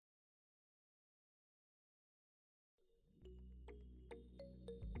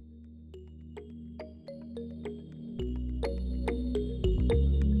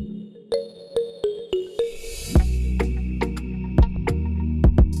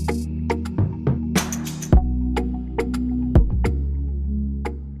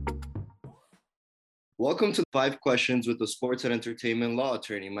Welcome to 5 Questions with a Sports and Entertainment Law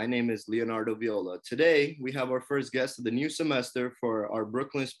Attorney. My name is Leonardo Viola. Today, we have our first guest of the new semester for our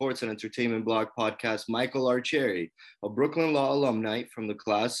Brooklyn Sports and Entertainment Blog podcast, Michael Arcieri, a Brooklyn Law alumni from the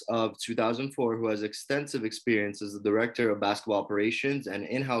class of 2004 who has extensive experience as the Director of Basketball Operations and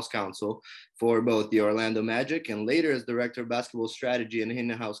in-house counsel for both the Orlando Magic and later as Director of Basketball Strategy and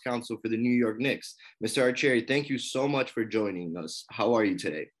in-house counsel for the New York Knicks. Mr. Arcieri, thank you so much for joining us. How are you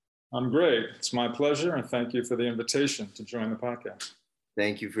today? I'm great. It's my pleasure, and thank you for the invitation to join the podcast.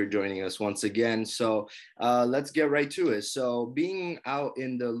 Thank you for joining us once again. So let's get right to it. So being out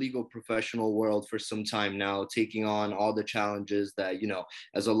in the legal professional world for some time now, taking on all the challenges that,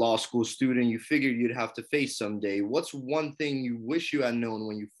 as a law school student, you figured you'd have to face someday. What's one thing you wish you had known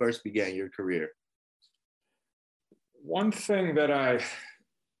when you first began your career? One thing that I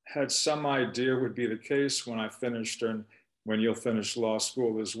had some idea would be the case when I finished and when you'll finish law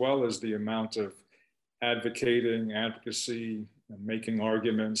school, as well as the amount of advocacy, and making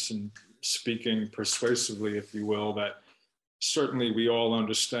arguments and speaking persuasively, if you will, that certainly we all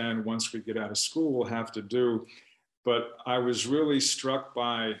understand once we get out of school we'll have to do. But I was really struck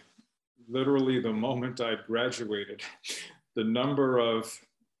by literally the moment I'd graduated, the number of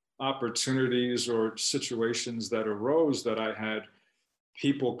opportunities or situations that arose that I had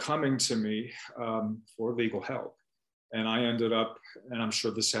people coming to me for legal help. And I ended up, and I'm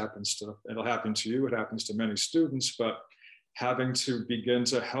sure it'll happen to you, it happens to many students, but having to begin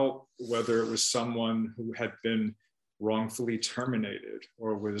to help, whether it was someone who had been wrongfully terminated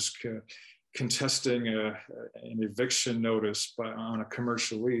or was contesting an eviction notice on a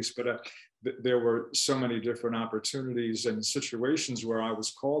commercial lease. But there were so many different opportunities and situations where I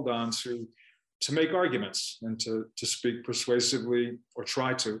was called on to make arguments and to speak persuasively or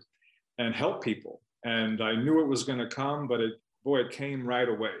try to and help people. And I knew it was going to come, but it came right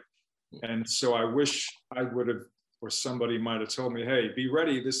away. And so I wish I would have, or somebody might have told me, hey, be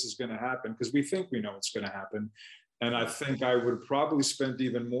ready, this is going to happen, because we think we know it's going to happen. And I think I would probably spend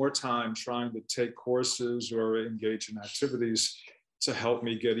even more time trying to take courses or engage in activities to help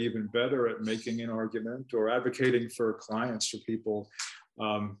me get even better at making an argument or advocating for clients or people,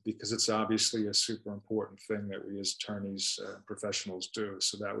 because it's obviously a super important thing that we as attorneys, professionals do.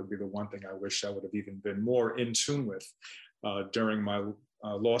 So that would be the one thing I wish I would have even been more in tune with during my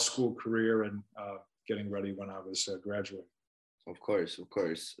law school career and getting ready when I was graduating. Of course.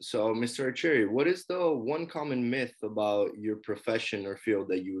 So, Mr. Arcieri, what is the one common myth about your profession or field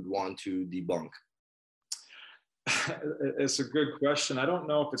that you would want to debunk? It's a good question. I don't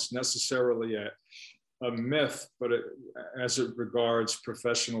know if it's necessarily a myth, but as it regards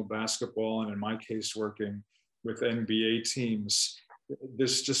professional basketball, and in my case, working with NBA teams,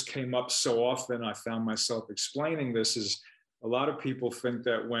 this just came up so often. I found myself explaining this is a lot of people think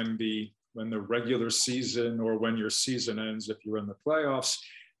that when the regular season or when your season ends, if you're in the playoffs,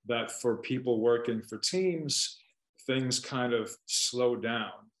 that for people working for teams, things kind of slow down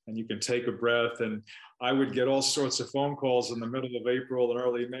and you can take a breath. And I would get all sorts of phone calls in the middle of April and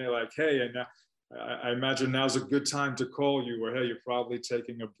early May, like, hey, and I imagine now's a good time to call you, or hey, you're probably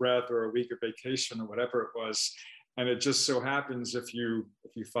taking a breath or a week of vacation or whatever it was. And it just so happens if you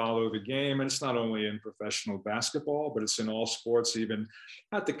follow the game, and it's not only in professional basketball, but it's in all sports, even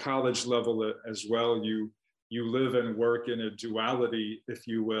at the college level as well, you live and work in a duality, if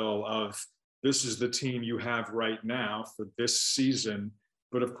you will, of this is the team you have right now for this season.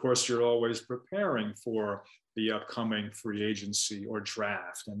 But of course, you're always preparing for the upcoming free agency or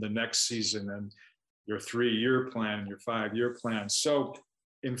draft and the next season and your 3-year plan, your 5-year plan. So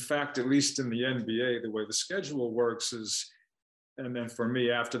in fact, at least in the NBA, the way the schedule works is, and then for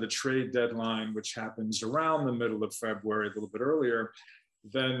me, after the trade deadline, which happens around the middle of February, a little bit earlier,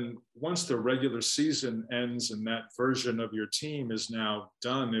 then once the regular season ends and that version of your team is now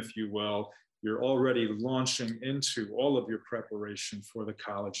done, if you will, you're already launching into all of your preparation for the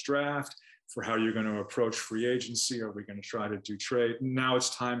college draft, for how you're going to approach free agency. Are we going to try to do trade? Now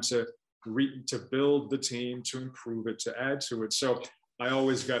it's time to build the team, to improve it, to add to it. So I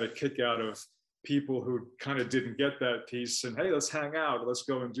always got a kick out of people who kind of didn't get that piece and, hey, let's hang out, let's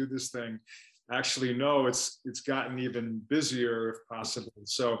go and do this thing. Actually, no, it's gotten even busier if possible.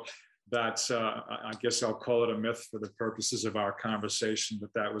 So that's, I guess I'll call it a myth for the purposes of our conversation,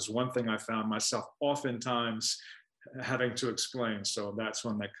 but that was one thing I found myself oftentimes having to explain. So that's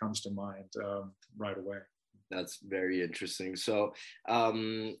one that comes to mind right away. That's very interesting. So,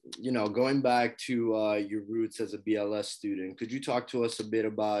 going back to your roots as a BLS student, could you talk to us a bit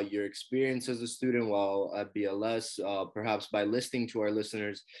about your experience as a student while at BLS, perhaps by listing to our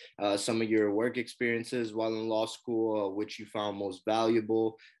listeners some of your work experiences while in law school, which you found most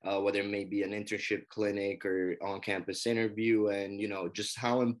valuable, whether it may be an internship clinic or on-campus interview, and, just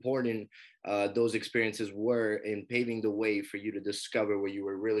how important those experiences were in paving the way for you to discover what you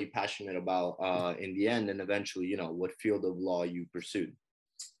were really passionate about in the end, and eventually, what field of law you pursued.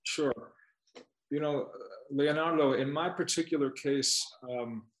 Sure. Leonardo, in my particular case,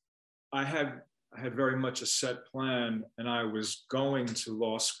 I had very much a set plan, and I was going to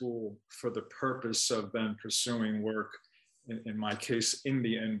law school for the purpose of then pursuing work, in my case, in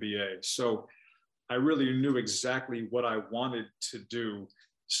the NBA. So I really knew exactly what I wanted to do.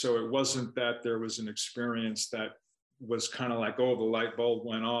 So it wasn't that there was an experience that was kind of like, oh, the light bulb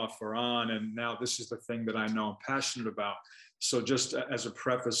went off or on, and now this is the thing that I know I'm passionate about. So just as a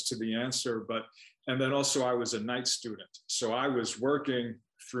preface to the answer, and then also I was a night student. So I was working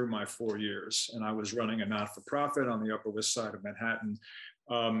through my 4 years, and I was running a not-for-profit on the Upper West Side of Manhattan,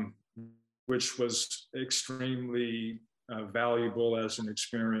 which was extremely valuable as an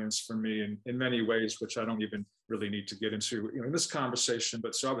experience for me in many ways, which I don't even really need to get into in this conversation.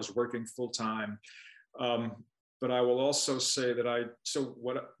 But so I was working full time. But I will also say that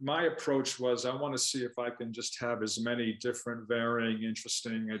what my approach was, I want to see if I can just have as many different, varying,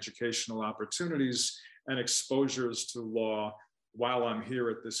 interesting educational opportunities and exposures to law while I'm here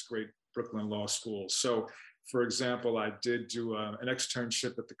at this great Brooklyn Law School. So, for example, I did do an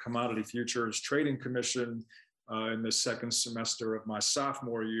externship at the Commodity Futures Trading Commission in the second semester of my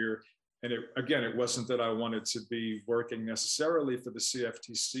sophomore year. And it wasn't that I wanted to be working necessarily for the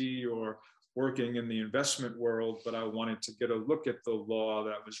CFTC or working in the investment world, but I wanted to get a look at the law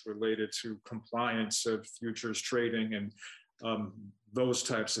that was related to compliance of futures trading and those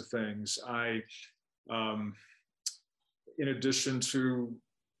types of things. In addition to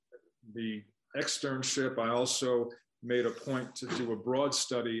the externship, I also made a point to do a broad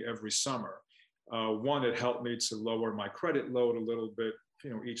study every summer. One, it helped me to lower my credit load a little bit,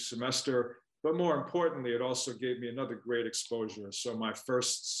 each semester. But more importantly, it also gave me another great exposure. So my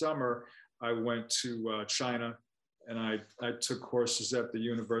first summer, I went to China, and I took courses at the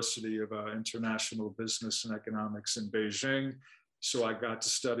University of International Business and Economics in Beijing. So I got to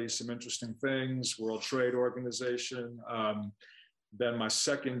study some interesting things, World Trade Organization. Then my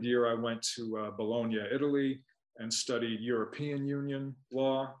second year, I went to Bologna, Italy, and studied European Union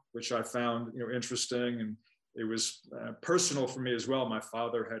law, which I found interesting. And it was personal for me as well. My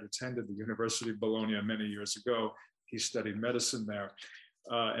father had attended the University of Bologna many years ago. He studied medicine there.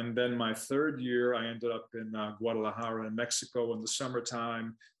 And then my third year, I ended up in Guadalajara in Mexico in the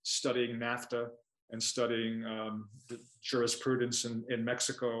summertime, studying NAFTA and studying the jurisprudence in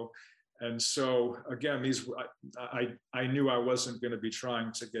Mexico. And so again, I knew I wasn't going to be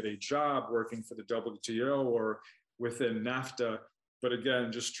trying to get a job working for the WTO or within NAFTA, but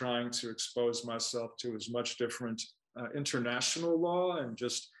again, just trying to expose myself to as much different international law and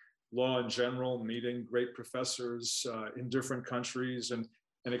just law in general, meeting great professors in different countries and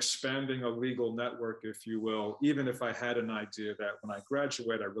expanding a legal network, if you will, even if I had an idea that when I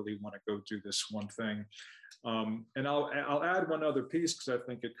graduate, I really want to go do this one thing. And I'll add one other piece because I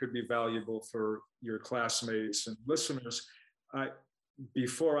think it could be valuable for your classmates and listeners.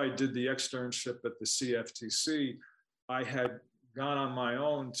 Before I did the externship at the CFTC, I had gone on my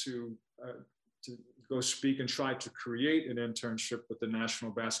own to go speak and try to create an internship with the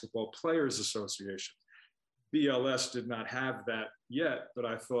National Basketball Players Association. BLS did not have that yet, but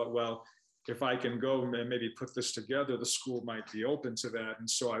I thought, well, if I can go and maybe put this together, the school might be open to that. And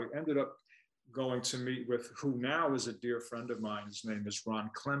so I ended up going to meet with who now is a dear friend of mine. His name is Ron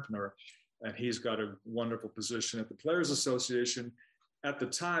Klempner, and he's got a wonderful position at the Players Association. At the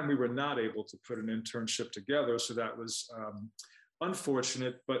time, we were not able to put an internship together, so that was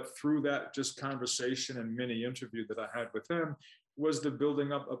unfortunate. But through that just conversation and mini interview that I had with him was the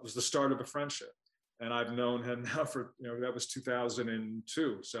building up, was the start of a friendship. And I've known him now for, that was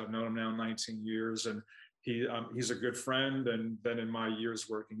 2002. So I've known him now 19 years, and he's a good friend. And then in my years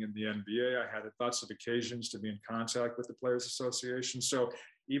working in the NBA, I had lots of occasions to be in contact with the Players Association. So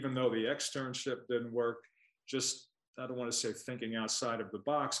even though the externship didn't work, just, I don't want to say thinking outside of the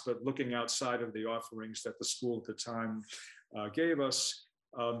box, but looking outside of the offerings that the school at the time gave us.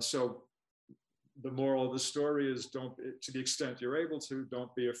 So the moral of the story is to the extent you're able to,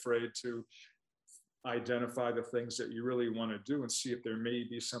 don't be afraid to identify the things that you really want to do and see if there may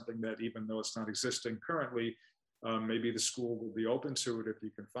be something that, even though it's not existing currently, maybe the school will be open to it if you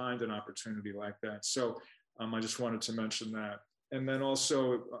can find an opportunity like that. So I just wanted to mention that. And then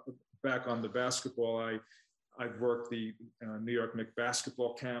also back on the basketball, I've worked the New York Knicks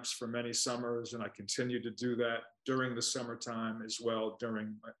basketball camps for many summers, and I continue to do that during the summertime as well,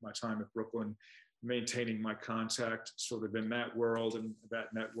 during my time at Brooklyn, maintaining my contact sort of in that world and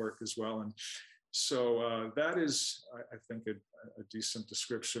that network as well. And so that is, I think, a decent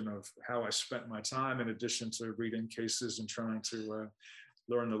description of how I spent my time, in addition to reading cases and trying to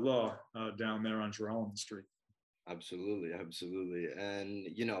learn the law down there on Jerome Street. Absolutely, absolutely. And,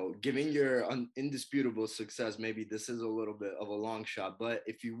 given your indisputable success, maybe this is a little bit of a long shot, but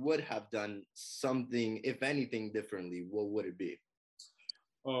if you would have done something, if anything, differently, what would it be?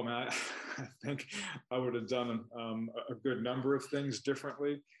 Oh, man, I think I would have done a good number of things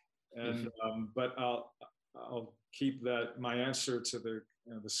differently. And but I'll keep that my answer to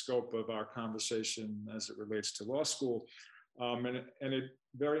the scope of our conversation as it relates to law school, and it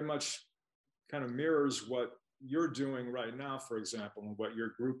very much kind of mirrors what you're doing right now, for example, and what your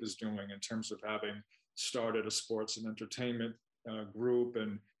group is doing in terms of having started a sports and entertainment group,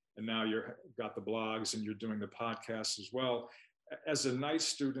 and now you're got the blogs and you're doing the podcast as well. As a night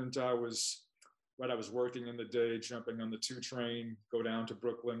student, I was working in the day, jumping on the 2 train, go down to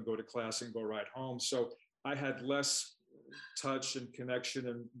Brooklyn, go to class, and go right home. So I had less touch and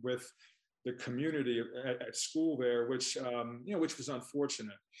connection with the community at school there, which was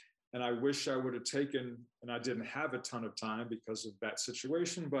unfortunate. And I wish I would have taken, and I didn't have a ton of time because of that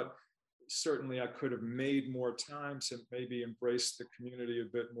situation, but certainly I could have made more time to maybe embrace the community a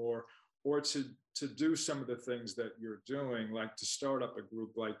bit more, or to do some of the things that you're doing, like to start up a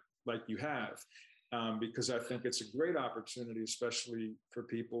group like you have. Because I think it's a great opportunity, especially for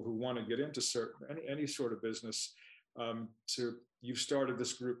people who want to get into any sort of business. You've started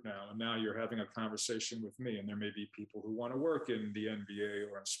this group now, and now you're having a conversation with me, and there may be people who want to work in the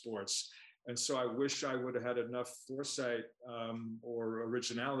NBA or in sports. And so I wish I would have had enough foresight or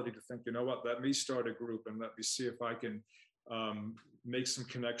originality to think, you know what, let me start a group and let me see if I can make some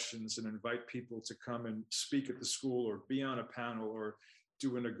connections and invite people to come and speak at the school or be on a panel or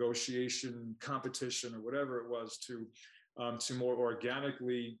do a negotiation competition or whatever it was, to more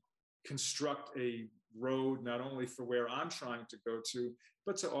organically construct a road, not only for where I'm trying to go to,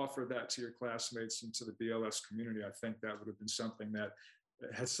 but to offer that to your classmates and to the BLS community. I think that would have been something that,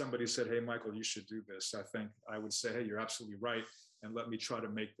 had somebody said, hey, Michael, you should do this, I think I would say, hey, you're absolutely right, and let me try to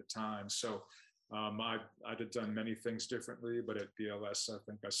make the time. So I'd have done many things differently, but at BLS, I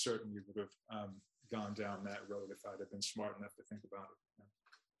think I certainly would have gone down that road if I'd have been smart enough to think about it. Yeah.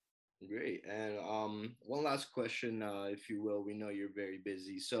 Great. And one last question, if you will. We know you're very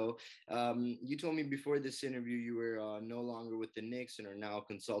busy. So you told me before this interview you were no longer with the Knicks and are now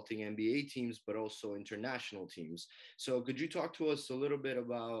consulting NBA teams, but also international teams. So could you talk to us a little bit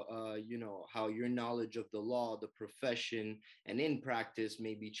about, how your knowledge of the law, the profession, and in practice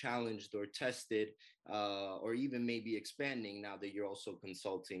may be challenged or tested, or even maybe expanding now that you're also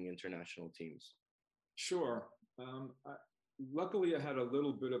consulting international teams? Sure. Luckily, I had a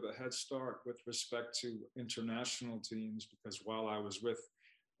little bit of a head start with respect to international teams, because while I was with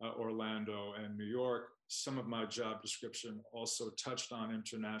Orlando and New York, some of my job description also touched on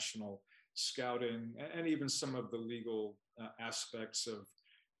international scouting and even some of the legal aspects of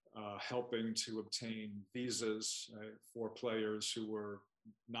helping to obtain visas for players who were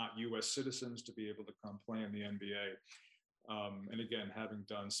not US citizens to be able to come play in the NBA. And again, having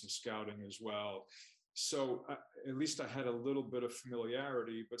done some scouting as well. So at least I had a little bit of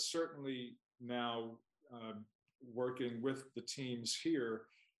familiarity, but certainly now working with the teams here,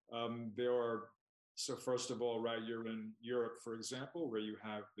 so first of all, right, you're in Europe, for example, where you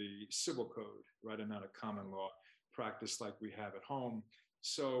have the civil code, right, and not a common law practice like we have at home.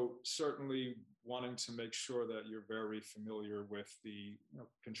 So certainly wanting to make sure that you're very familiar with the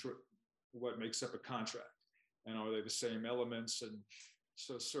what makes up a contract, and are they the same elements? And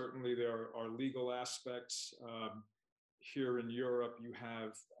so certainly there are legal aspects. Here in Europe, you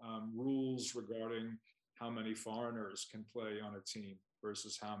have rules regarding how many foreigners can play on a team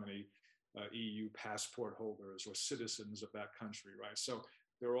versus how many EU passport holders or citizens of that country, right? So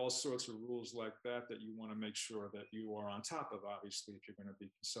there are all sorts of rules like that you want to make sure that you are on top of, obviously, if you're going to be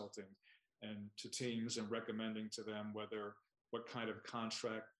consulting and to teams and recommending to them what kind of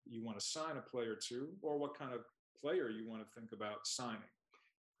contract you want to sign a player to, or what kind of player you want to think about signing.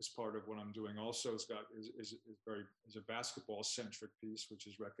 As part of what I'm doing also is a basketball centric piece, which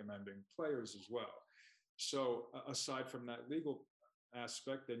is recommending players as well. So aside from that legal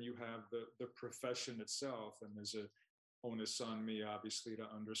aspect, then you have the profession itself, and there's an onus on me, obviously, to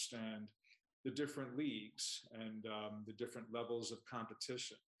understand the different leagues and the different levels of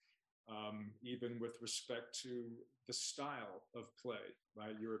competition. even with respect to the style of play,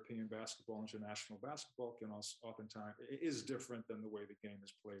 right? European basketball, international basketball can also oftentimes is different than the way the game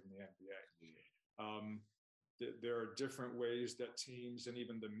is played in the NBA. There are different ways that teams and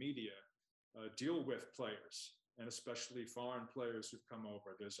even the media deal with players, and especially foreign players who've come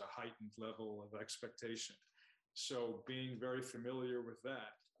over. There's a heightened level of expectation. So being very familiar with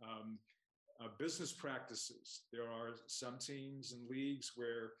that. Business practices. There are some teams and leagues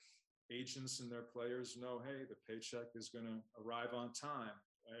where agents and their players know, hey, the paycheck is going to arrive on time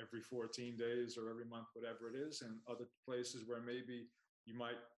every 14 days or every month, whatever it is. And other places where maybe you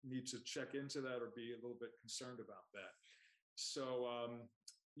might need to check into that or be a little bit concerned about that. So,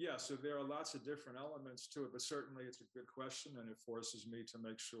 so there are lots of different elements to it, but certainly it's a good question, and it forces me to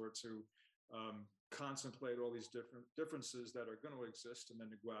make sure to contemplate all these differences that are going to exist, and then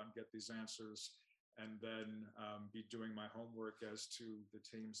to go out and get these answers, and then be doing my homework as to the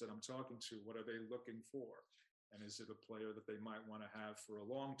teams that I'm talking to. What are they looking for? And is it a player that they might want to have for a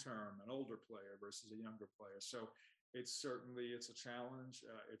long term, an older player versus a younger player? So it's a challenge.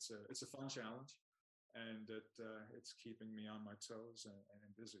 It's a fun challenge, and it's keeping me on my toes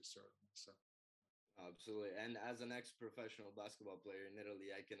and busy, certainly. So. Absolutely. And as an ex-professional basketball player in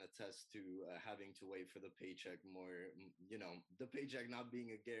Italy, I can attest to having to wait for the paycheck more, the paycheck not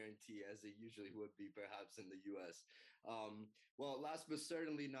being a guarantee as it usually would be perhaps in the US. Well, last but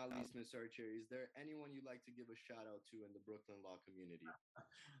certainly not least, Mr. Arcieri, is there anyone you'd like to give a shout out to in the Brooklyn law community?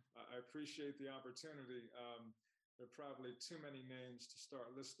 I appreciate the opportunity. There are probably too many names to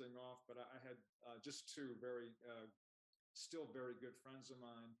start listing off, but I had just two still very good friends of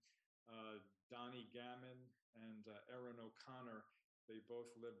mine. Donnie Gammon and Erin O'Connor, they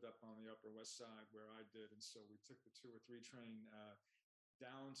both lived up on the Upper West Side where I did. And so we took the 2 or 3 train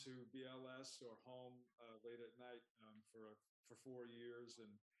down to BLS or home late at night for 4 years,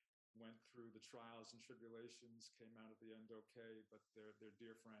 and went through the trials and tribulations, came out at the end okay, but they're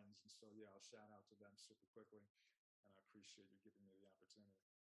dear friends. And so, I'll shout out to them super quickly. And I appreciate you giving me the opportunity.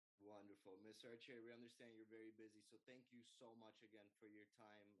 Wonderful. Mr. Arcieri, we understand you're very busy, so thank you so much again for your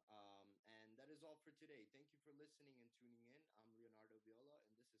time. And that is all for today. Thank you for listening and tuning in. I'm Leonardo Viola,